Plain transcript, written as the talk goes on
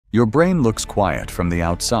Your brain looks quiet from the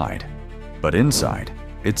outside, but inside,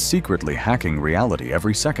 it's secretly hacking reality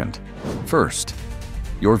every second. First,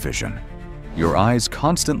 your vision. Your eyes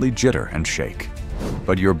constantly jitter and shake,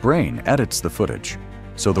 but your brain edits the footage,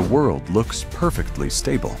 so the world looks perfectly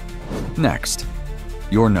stable. Next,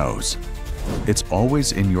 your nose. It's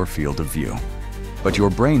always in your field of view, but your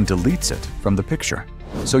brain deletes it from the picture,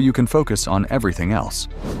 so you can focus on everything else.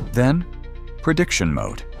 Then, prediction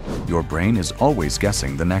mode. Your brain is always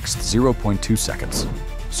guessing the next 0.2 seconds.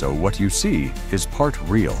 So what you see is part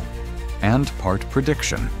real and part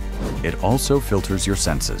prediction. It also filters your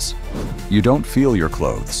senses. You don't feel your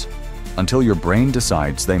clothes until your brain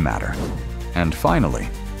decides they matter. And finally,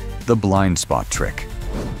 the blind spot trick.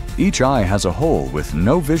 Each eye has a hole with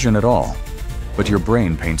no vision at all, but your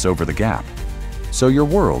brain paints over the gap. So your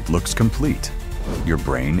world looks complete. Your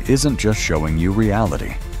brain isn't just showing you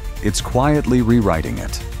reality. It's quietly rewriting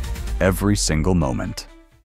it every single moment.